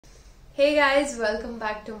Hey guys, welcome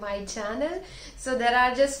back to my channel. So there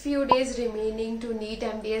are just few days remaining to Neet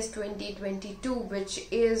Mds 2022, which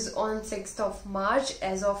is on 6th of March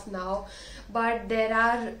as of now. But there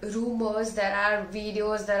are rumors, there are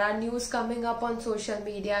videos, there are news coming up on social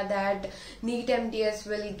media that Neet Mds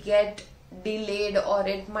will get delayed or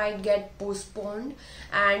it might get postponed,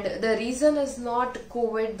 and the reason is not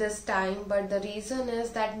COVID this time, but the reason is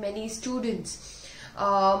that many students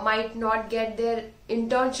might not get their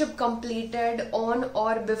internship completed on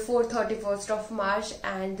or before 31st of March,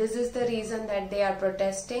 and this is the reason that they are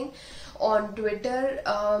protesting on Twitter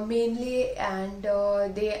mainly, and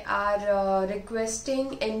they are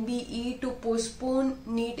requesting NBE to postpone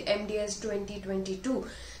Neet Mds 2022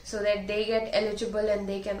 so that they get eligible and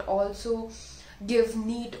they can also give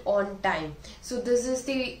NEET on time. So this is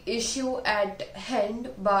the issue at hand,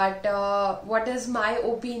 but what is my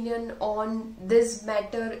opinion on this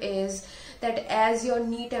matter is that as your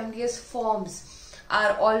Neet Mds forms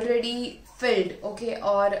are already filled, okay,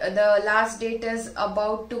 or the last date is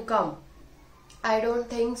about to come, I don't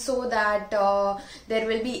think so that there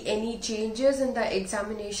will be any changes in the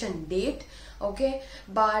examination date, okay,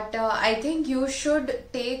 but I think you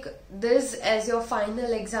should take this as your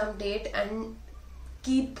final exam date and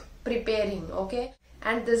keep preparing, okay.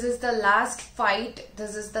 And this is the last fight,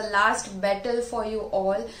 this is the last battle for you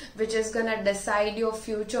all, which is gonna decide your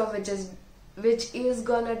future, which is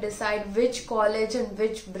gonna decide which college and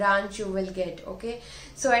which branch you will get, okay.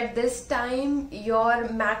 So at this time your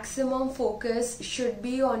maximum focus should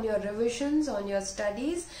be on your revisions, on your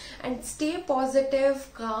studies, and stay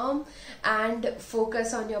positive, calm, and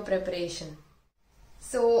focus on your preparation.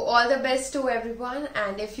 So all the best to everyone,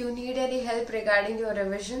 and if you need any help regarding your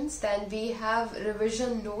revisions, then we have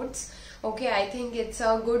revision notes. Okay, I think it's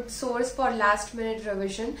a good source for last minute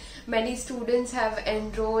revision. Many students have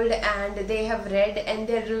enrolled and they have read, and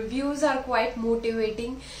their reviews are quite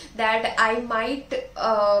motivating that I might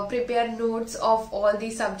prepare notes of all the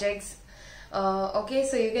subjects. Okay,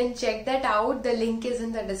 so you can check that out. The link is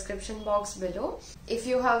in the description box below. If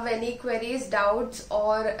you have any queries, doubts,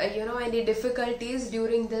 or any difficulties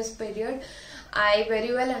during this period, I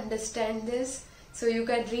very well understand this. So you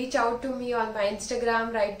can reach out to me on my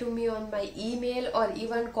Instagram, write to me on my email, or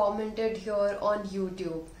even comment it here on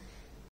YouTube.